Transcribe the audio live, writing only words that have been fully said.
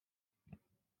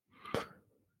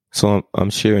So I'm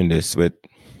sharing this with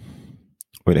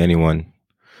anyone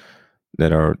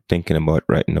that are thinking about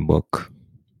writing a book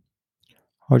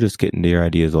or just getting their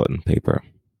ideas out on paper.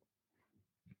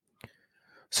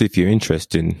 So if you're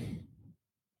interested,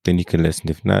 then you can listen.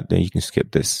 If not, then you can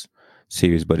skip this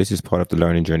series. But this is part of the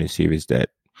Learning Journey series that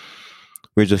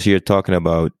we're just here talking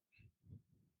about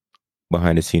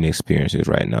behind the scene experiences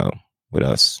right now with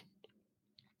us.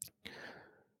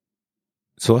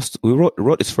 So we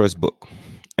wrote this first book,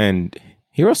 and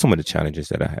here are some of the challenges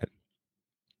that I had.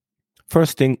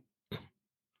 First thing, I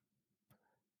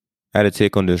had to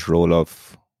take on this role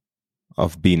of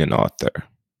being an author.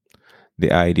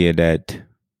 The idea that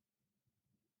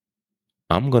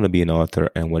I'm going to be an author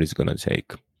and what it's going to take.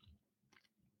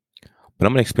 But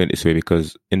I'm going to explain it this way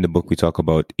because in the book we talk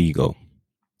about ego.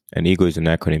 And ego is an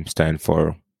acronym stand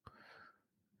for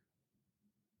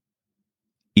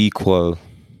equal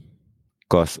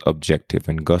Gus objective.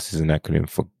 And Gus is an acronym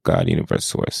for God, universe,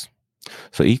 source.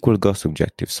 So equal Gus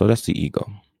objective. So that's the ego.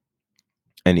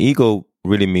 And ego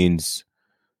really means,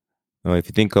 if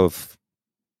you think of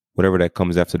whatever that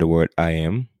comes after the word I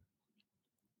am,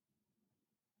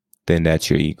 then that's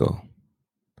your ego.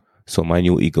 So my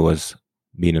new ego was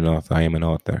being an author. I am an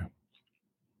author.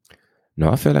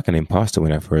 Now, I felt like an imposter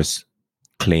when I first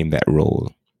claimed that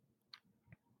role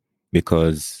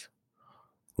because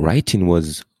writing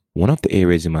was one of the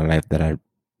areas in my life that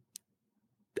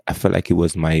I felt like it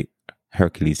was my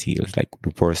Hercules heels. Like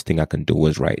the first thing I can do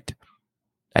was write.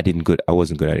 I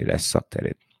wasn't good at it. I sucked at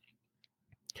it.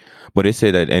 But they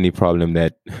say that any problem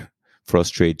that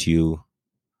frustrates you,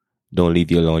 don't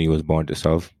leave you alone. You was born to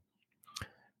solve.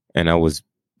 And I was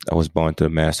born to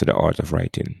master the art of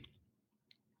writing.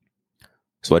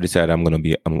 So I decided I'm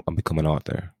become an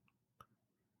author.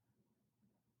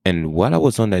 And while I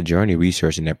was on that journey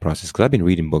researching that process, because I've been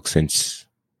reading books since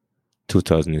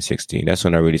 2016. That's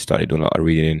when I really started doing a lot of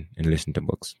reading and listening to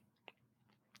books.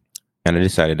 And I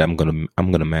decided I'm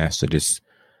gonna master this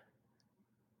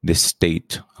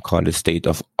state. I call it the state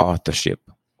of authorship.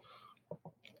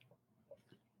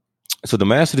 So to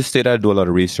master this state, I do a lot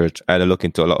of research. I had to look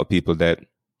into a lot of people that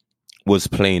was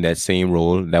playing that same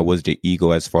role. That was the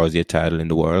ego as far as their title in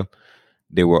the world.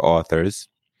 They were authors.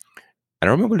 And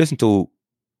I remember listening to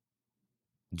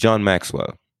John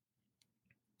Maxwell.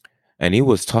 And he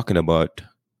was talking about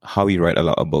how he write a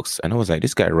lot of books. And I was like,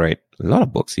 this guy write a lot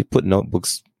of books. He put out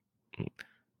books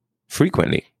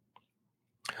frequently.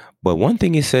 But one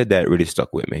thing he said that really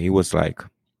stuck with me. He was like,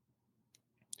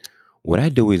 what I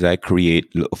do is I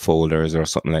create little folders or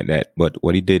something like that. But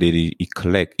what he did is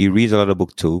he reads a lot of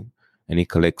books too. And he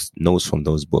collects notes from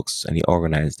those books and he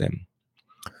organizes them.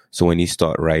 So when he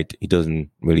start write, he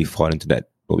doesn't really fall into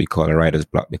that, what we call a writer's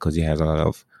block, because he has a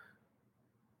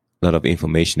lot of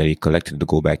information that he collected to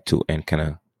go back to and kind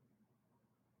of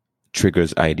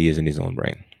triggers ideas in his own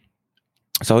brain.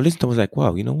 So I listened to it, I was like,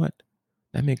 wow, you know what?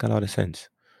 That makes a lot of sense.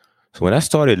 So when I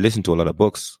started listening to a lot of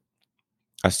books,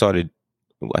 I started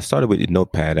with a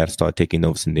notepad. I started taking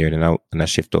notes in there, and I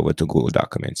shift over to Google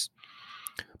Documents.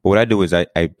 But what I do is I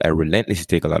relentlessly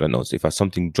take a lot of notes. If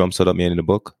something jumps out at me in the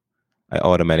book, I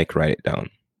automatically write it down.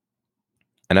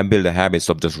 And I build the habits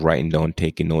of just writing down,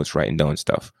 taking notes, writing down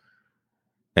stuff.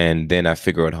 And then I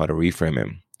figure out how to reframe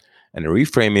him. And the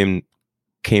reframing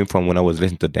came from when I was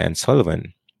listening to Dan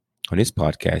Sullivan on his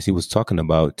podcast. He was talking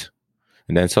about,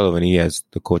 and Dan Sullivan, he has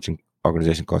the coaching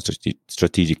organization called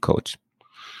Strategic Coach.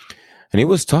 And he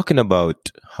was talking about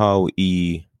how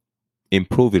he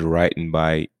improved his writing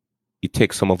by, he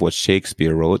takes some of what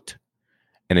Shakespeare wrote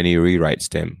and then he rewrites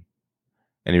them.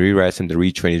 And he rewrites them to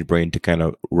retrain his brain to kind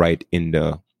of write in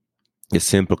the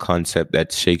simple concept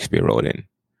that Shakespeare wrote in.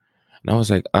 And I was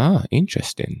like,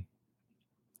 interesting.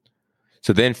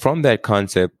 So then from that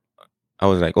concept, I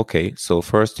was like, okay, so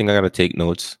first thing I got to take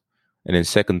notes. And then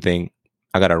second thing,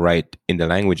 I got to write in the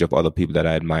language of other people that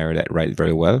I admire that write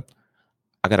very well.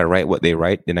 I got to write what they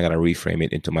write. Then I got to reframe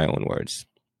it into my own words.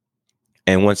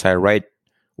 And once I write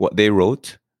what they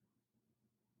wrote,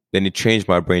 then it changed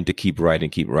my brain to keep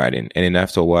writing. And then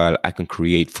after a while, I can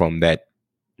create from that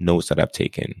notes that I've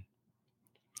taken.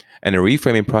 And the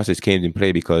reframing process came in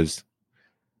play because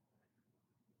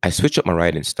I switched up my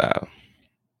writing style.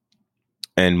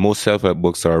 And most self-help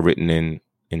books are written in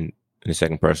the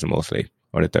second person mostly,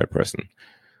 or the third person.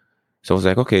 So I was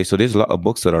like, okay, so there's a lot of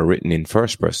books that are written in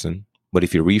first person, but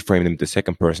if you reframe them to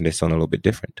second person, they sound a little bit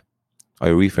different. Or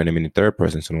you reframe them in the third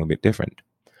person, they sound a little bit different.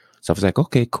 So I was like,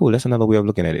 okay, cool. That's another way of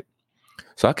looking at it.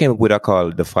 So I came up with what I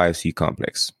call the 5C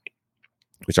complex,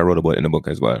 which I wrote about in the book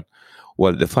as well.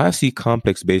 Well, the 5C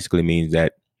complex basically means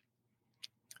that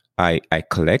I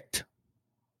collect,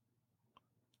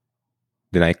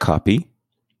 then I copy,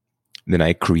 then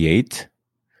I create,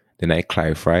 then I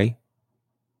clarify,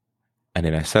 and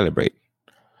then I celebrate.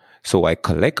 So I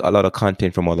collect a lot of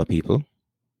content from other people.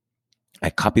 I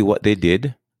copy what they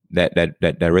did that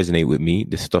resonate with me,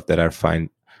 the stuff that I find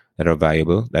that are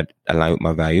valuable, that align with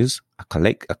my values. I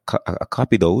collect, I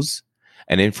copy those,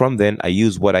 and then from then I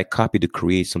use what I copy to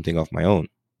create something of my own.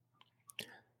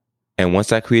 And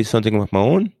once I create something of my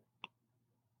own,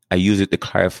 I use it to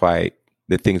clarify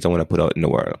the things I want to put out in the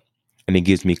world, and it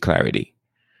gives me clarity.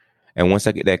 And once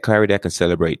I get that clarity, I can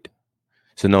celebrate.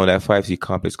 So now that 5C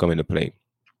complex come into play.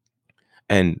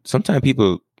 And sometimes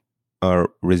people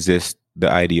resist the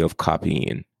idea of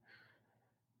copying.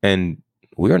 And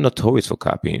we are notorious for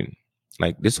copying.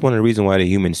 Like, this is one of the reasons why the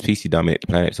human species dominate the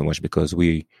planet so much, because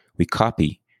we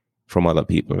copy from other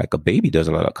people. Like, a baby does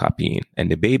a lot of copying,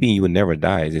 and the baby you would never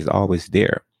dies is always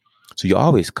there. So you're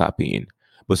always copying.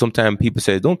 But sometimes people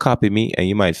say, don't copy me, and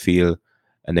you might feel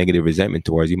a negative resentment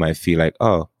towards. You might feel like,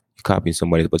 oh, you're copying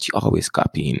somebody, but you're always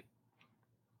copying.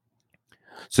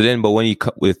 So then, but when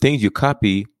with things you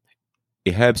copy,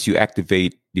 it helps you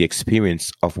activate the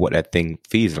experience of what that thing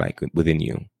feels like within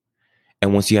you.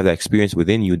 And once you have that experience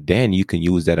within you, then you can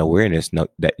use that awareness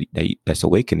that's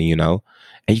awakening, and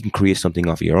you can create something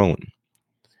of your own.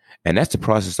 And that's the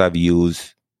process I've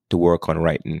used to work on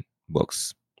writing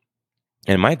books.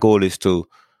 And my goal is to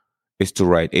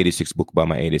write 86 books by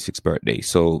my 86th birthday.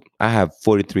 So I have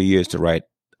 43 years to write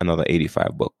another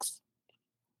 85 books.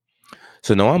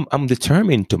 So now I'm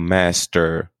determined to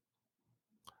master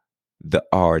the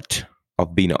art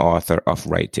of being an author of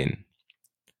writing.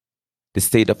 The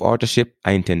state of authorship,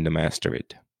 I intend to master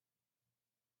it.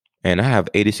 And I have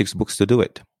 86 books to do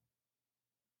it.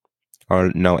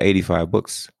 Or now 85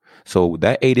 books. So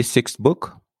that 86th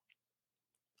book,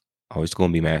 oh, it's going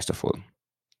to be masterful.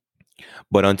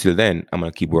 But until then, I'm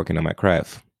going to keep working on my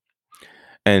craft.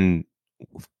 And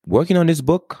working on this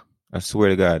book, I swear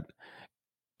to God,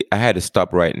 I had to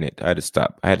stop writing it. I had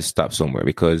to stop somewhere,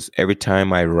 because every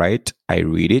time I write, I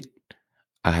read it,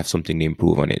 I have something to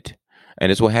improve on it. And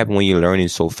that's what happens when you're learning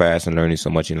so fast and learning so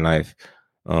much in life.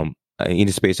 In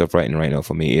the space of writing right now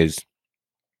for me is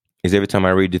every time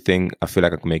I read the thing, I feel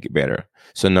like I can make it better.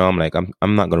 So now I'm like,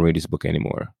 I'm not gonna read this book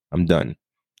anymore. I'm done.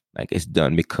 Like, it's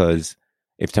done, because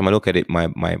every time I look at it,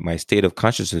 my state of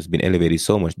consciousness has been elevated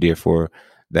so much. Therefore,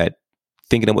 that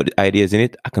thinking about the ideas in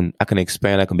it, I can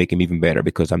expand, I can make them even better,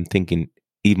 because I'm thinking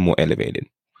even more elevated.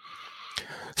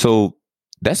 So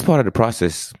that's part of the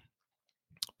process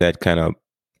that kind of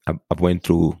I went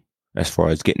through, as far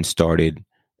as getting started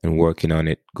and working on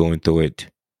it, going through it,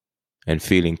 and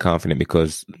feeling confident.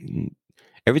 Because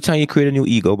every time you create a new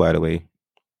ego, by the way,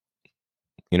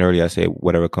 earlier I say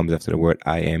whatever comes after the word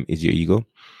I am is your ego.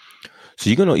 So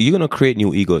you're gonna create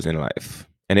new egos in life,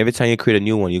 and every time you create a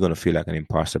new one, you're gonna feel like an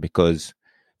imposter. Because,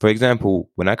 for example,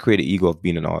 when I create an ego of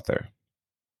being an author,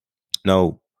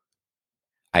 now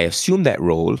I assumed that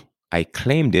role, I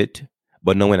claimed it,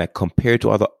 but now when I compare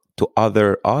to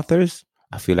other authors,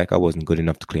 I feel like I wasn't good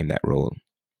enough to claim that role.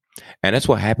 And that's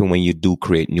what happened when you do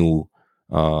create new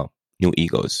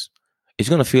egos. It's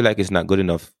gonna feel like it's not good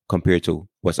enough compared to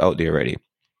what's out there already.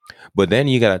 But then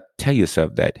you gotta tell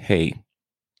yourself that, hey,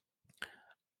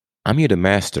 I'm here to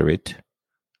master it.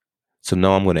 So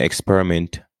now I'm gonna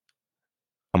experiment.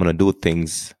 I'm gonna do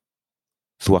things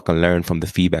so I can learn from the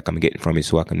feedback I'm getting from it,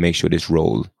 so I can make sure this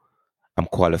role I'm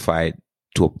qualified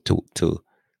to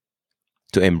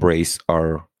embrace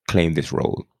or claim this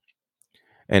role.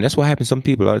 And that's what happens. Some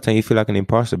people, a lot of time, you feel like an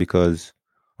imposter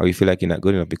or you feel like you're not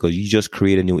good enough, because you just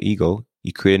create a new ego,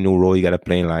 you create a new role you got to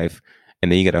play in life,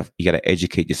 and then you gotta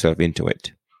educate yourself into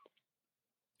it.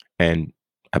 And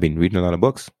I've been reading a lot of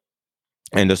books,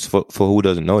 and just for who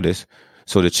doesn't know this,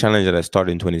 so the challenge that I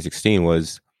started in 2016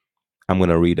 was, I'm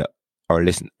gonna read and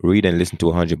listen to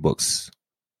 100 books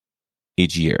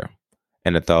each year,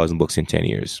 and 1,000 books in 10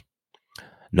 years.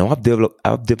 Now I've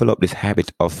developed this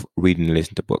habit of reading and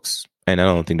listening to books, and I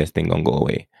don't think that thing gonna go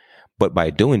away. But by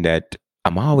doing that,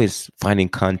 I'm always finding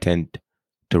content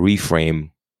to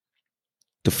reframe,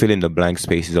 to fill in the blank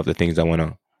spaces of the things I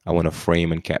wanna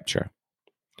frame and capture.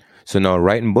 So now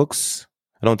writing books,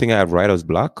 I don't think I have writer's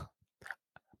block.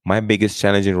 My biggest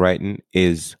challenge in writing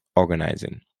is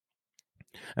organizing,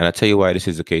 and I'll tell you why this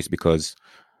is the case, because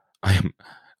I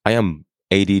am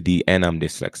ADD and I'm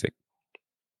dyslexic.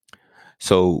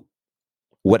 So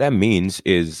what that means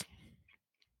is,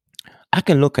 I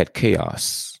can look at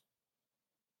chaos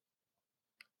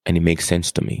and it makes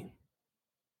sense to me.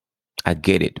 I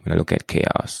get it when I look at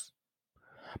chaos.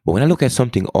 But when I look at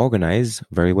something organized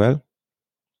very well,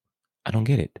 I don't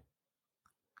get it.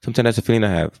 Sometimes that's a feeling I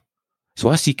have. So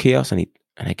I see chaos and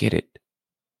I get it.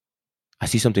 I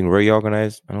see something very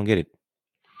organized, I don't get it.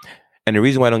 And the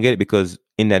reason why I don't get it, because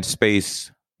in that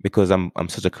space, because I'm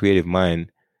such a creative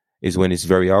mind, is when it's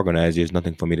very organized, there's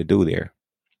nothing for me to do there.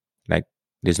 Like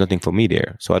there's nothing for me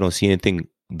there. So I don't see anything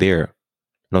there.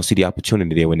 I don't see the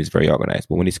opportunity there when it's very organized.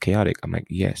 But when it's chaotic, I'm like,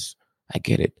 yes, I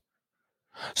get it.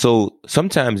 So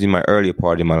sometimes in my earlier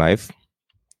part in my life,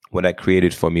 what I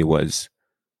created for me was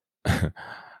I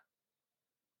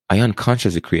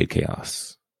unconsciously create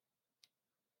chaos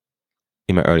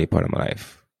in my early part of my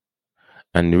life.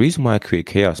 And the reason why I create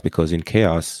chaos, because in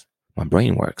chaos, my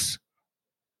brain works.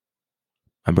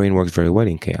 My brain works very well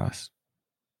in chaos.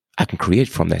 I can create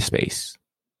from that space.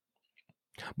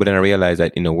 But then I realized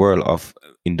that in a world of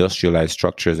industrialized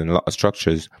structures and a lot of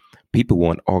structures, people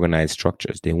want organized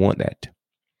structures. They want that.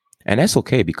 And that's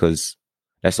okay, because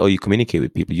that's how you communicate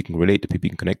with people. You can relate to people,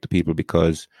 you can connect to people,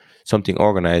 because something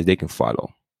organized they can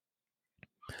follow.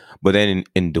 But then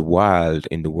in the wild,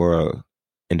 in the world,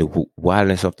 in the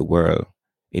wildness of the world,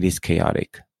 it is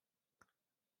chaotic.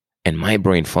 And my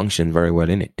brain functions very well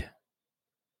in it.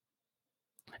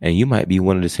 And you might be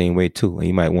one of the same way too. And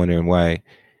you might wonder why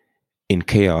in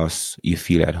chaos you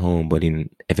feel at home, but in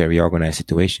a very organized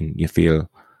situation you feel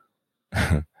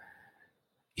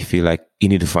you feel like you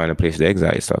need to find a place to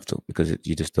exile yourself to, because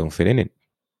you just don't fit in it.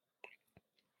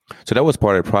 So that was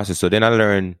part of the process. So then I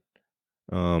learned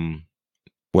one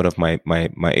of my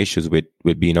issues with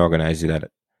being organized is that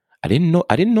I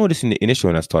didn't notice in the initial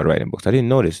when I started writing books. I didn't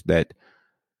notice that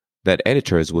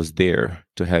editors was there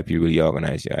to help you really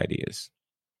organize your ideas.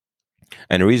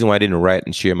 And the reason why I didn't write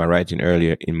and share my writing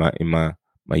earlier in my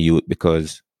youth,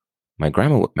 because my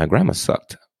grammar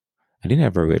sucked. I didn't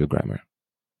have very good grammar.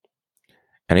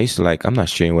 And I used to I'm not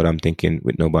sharing what I'm thinking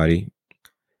with nobody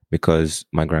because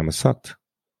my grammar sucked.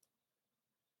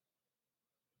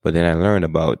 But then I learned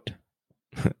about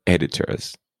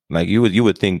editors. Like you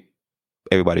would think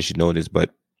everybody should know this,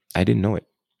 but I didn't know it.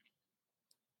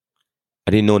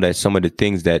 I didn't know that some of the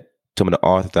things that some of the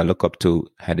authors I look up to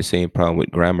had the same problem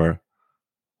with grammar,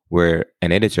 where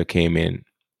an editor came in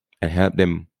and helped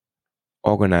them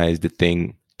organize the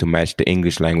thing to match the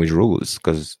English language rules.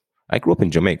 Because I grew up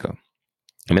in Jamaica.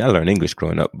 I mean, I learned English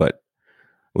growing up, but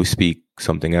we speak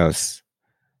something else.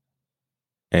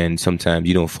 And sometimes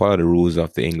you don't follow the rules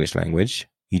of the English language.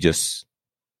 You just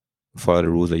follow the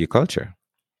rules of your culture.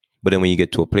 But then when you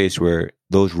get to a place where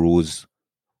those rules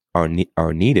are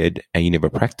needed and you never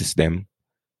practice them,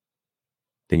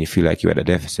 then you feel like you're at a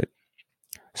deficit.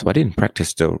 So I didn't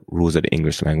practice the rules of the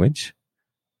English language.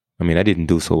 I mean, I didn't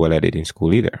do so well at it in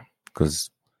school either, because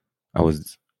I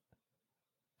was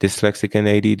dyslexic and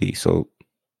ADD. So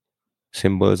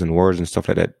symbols and words and stuff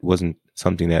like that wasn't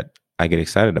something that I get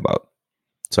excited about.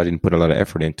 So I didn't put a lot of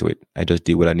effort into it. I just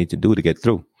did what I need to do to get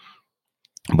through.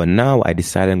 But now I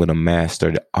decided I'm going to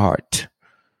master the art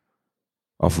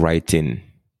of writing.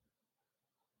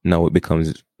 Now it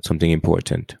becomes something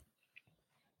important.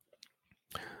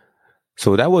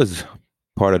 So that was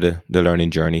part of the learning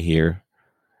journey here,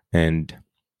 and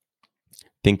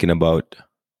thinking about,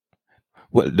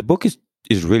 well, the book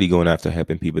is really going after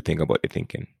helping people think about their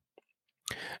thinking.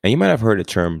 And you might have heard the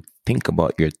term think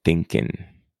about your thinking.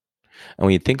 And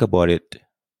when you think about it,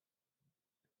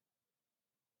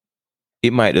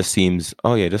 it might just seems,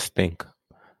 oh yeah, just think.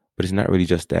 But it's not really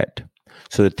just that.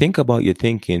 So to think about your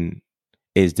thinking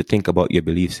is to think about your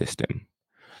belief system.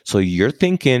 So you're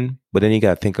thinking, but then you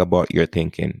got to think about your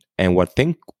thinking. And what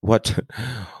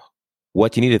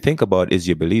what you need to think about is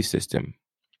your belief system,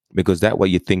 because that's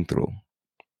what you think through.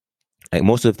 Like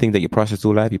most of the things that you process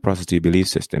through life, you process through your belief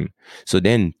system. So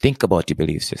then think about your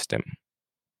belief system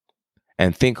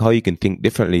and think how you can think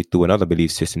differently through another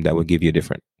belief system that will give you a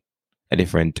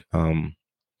different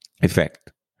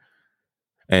effect.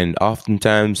 And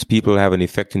oftentimes people have an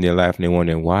effect in their life and they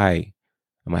wonder, why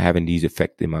am I having these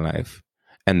effects in my life?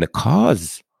 And the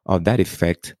cause of that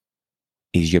effect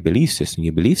is your belief system.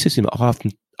 Your belief system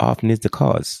often is the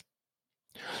cause.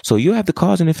 So you have the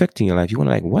cause and effect in your life. You want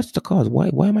to what's the cause?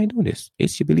 Why am I doing this?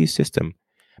 It's your belief system,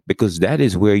 because that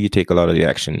is where you take a lot of the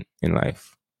action in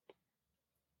life.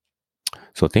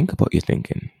 So think about your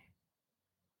thinking.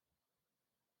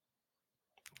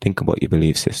 Think about your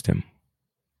belief system.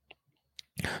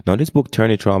 Now, this book,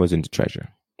 Turning Traumas into Treasure,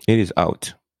 it is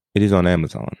out. It is on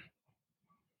Amazon.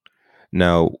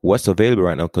 Now, what's available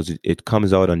right now, because it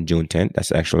comes out on June 10th. That's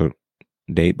the actual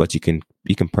date, but you can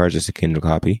purchase a Kindle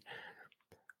copy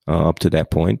up to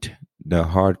that point. The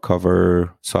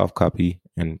hardcover, soft copy,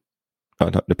 and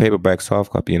the paperback,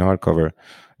 soft copy, and hardcover,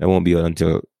 that won't be out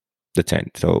until the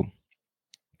 10th. So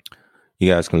you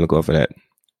guys can look out for that.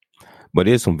 But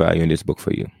there's some value in this book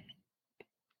for you.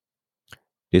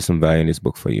 There's some value in this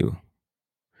book for you.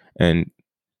 and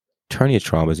turn your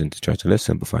traumas into stress. Let's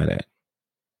simplify that,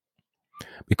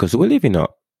 because we live in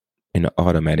an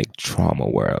automatic trauma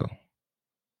world.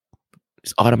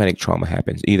 This automatic trauma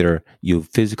happens. Either you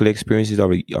physically experience it,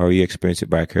 or you experience it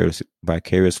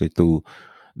vicariously through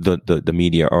the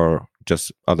media or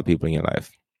just other people in your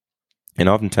life. And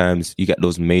oftentimes you get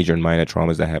those major and minor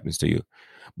traumas that happens to you,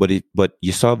 but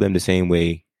you solve them the same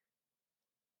way.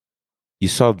 You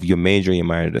solve your major and your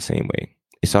minor the same way.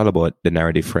 It's all about the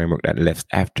narrative framework that left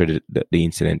after the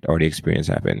incident or the experience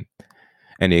happened.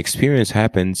 And the experience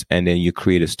happens, and then you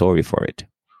create a story for it.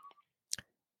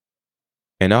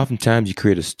 And oftentimes you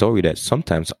create a story that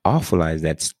sometimes awfulize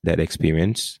that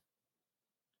experience,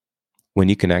 when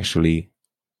you can actually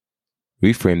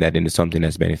reframe that into something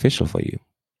that's beneficial for you.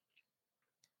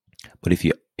 But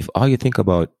if all you think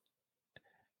about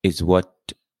is what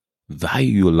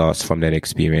value you lost from that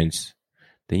experience,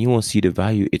 then you won't see the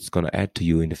value it's going to add to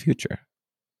you in the future.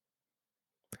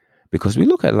 Because we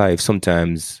look at life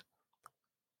sometimes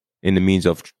in the means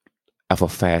of a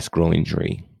fast growing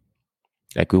tree.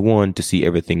 Like we want to see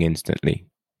everything instantly.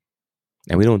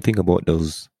 And we don't think about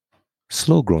those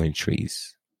slow growing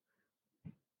trees.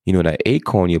 You know, that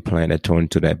acorn you plant that turn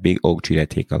into that big oak tree that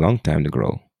take a long time to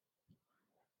grow.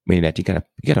 Meaning that you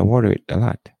gotta water it a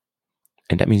lot.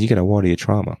 And that means you gotta water your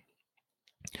trauma.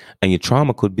 And your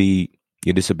trauma could be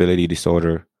your disability,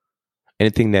 disorder,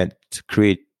 anything that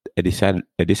create a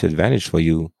disadvantage for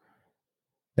you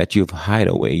that you've hide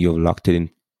away. You've locked it in,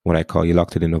 what I call, you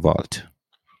locked it in a vault,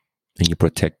 and you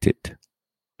protect it.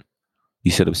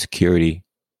 You set up security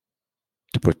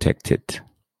to protect it.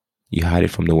 You hide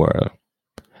it from the world.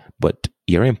 But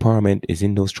your empowerment is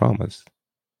in those traumas,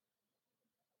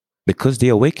 because they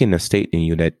awaken a state in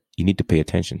you that you need to pay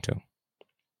attention to.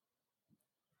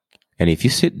 And if you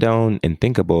sit down and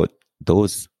think about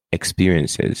those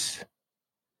experiences,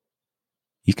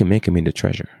 you can make them into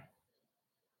treasure.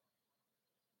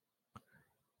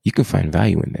 You can find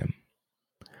value in them.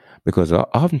 Because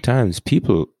oftentimes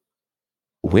people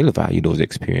will value those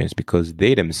experiences because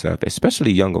they themselves,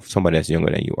 especially somebody that's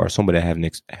younger than you or somebody that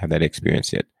haven't have that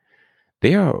experience yet,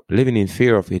 they are living in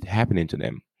fear of it happening to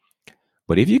them.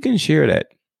 But if you can share that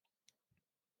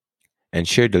and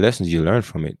share the lessons you learn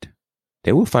from it,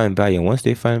 they will find value. And once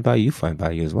they find value, you find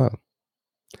value as well.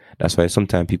 That's why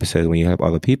sometimes people say when you help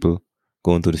other people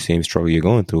going through the same struggle you're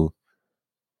going through,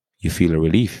 you feel a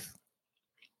relief.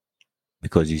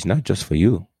 Because it's not just for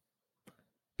you.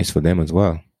 It's for them as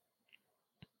well.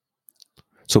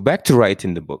 So back to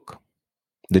writing the book,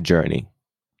 the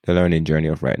learning journey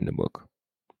of writing the book.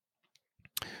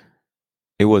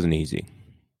 It wasn't easy.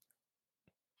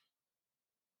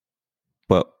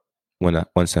 But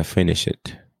once I finished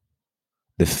it,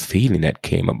 the feeling that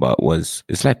came about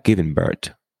it's like giving birth.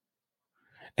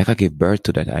 Like I gave birth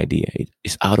to that idea.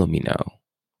 It's out of me now.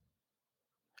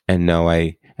 And now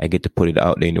I get to put it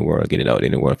out there in the world, get it out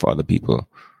in the world for other people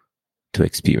to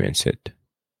experience it.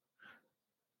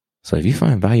 So if you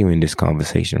find value in this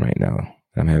conversation right now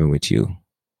that I'm having with you,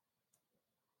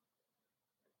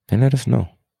 then let us know.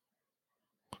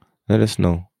 Let us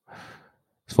know.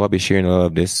 So I'll be sharing a lot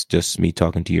of this, just me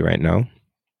talking to you right now.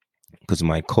 Because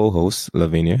my co-host,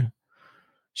 Lavinia,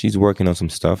 she's working on some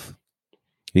stuff.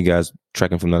 You guys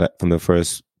tracking from the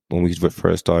first, when we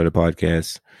first started the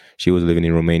podcast, she was living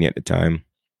in Romania at the time.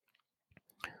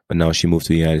 But now she moved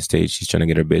to the United States. She's trying to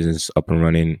get her business up and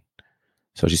running.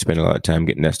 So she spent a lot of time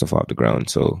getting that stuff off the ground.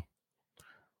 So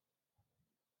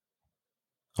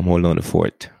I'm holding on the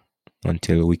fort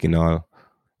until we can all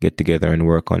get together and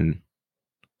work on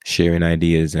sharing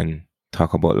ideas and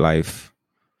talk about life.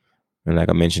 And like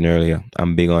I mentioned earlier,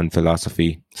 I'm big on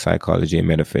philosophy, psychology, and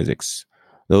metaphysics.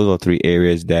 Those are three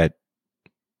areas that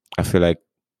I feel like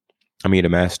I'm here to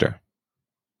master.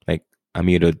 Like I'm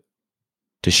here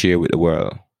to share with the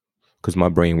world, because my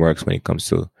brain works when it comes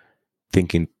to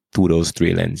thinking through those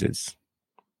three lenses.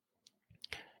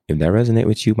 If that resonates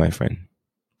with you, my friend,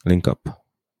 link up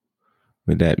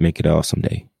with that. Make it an awesome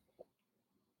day.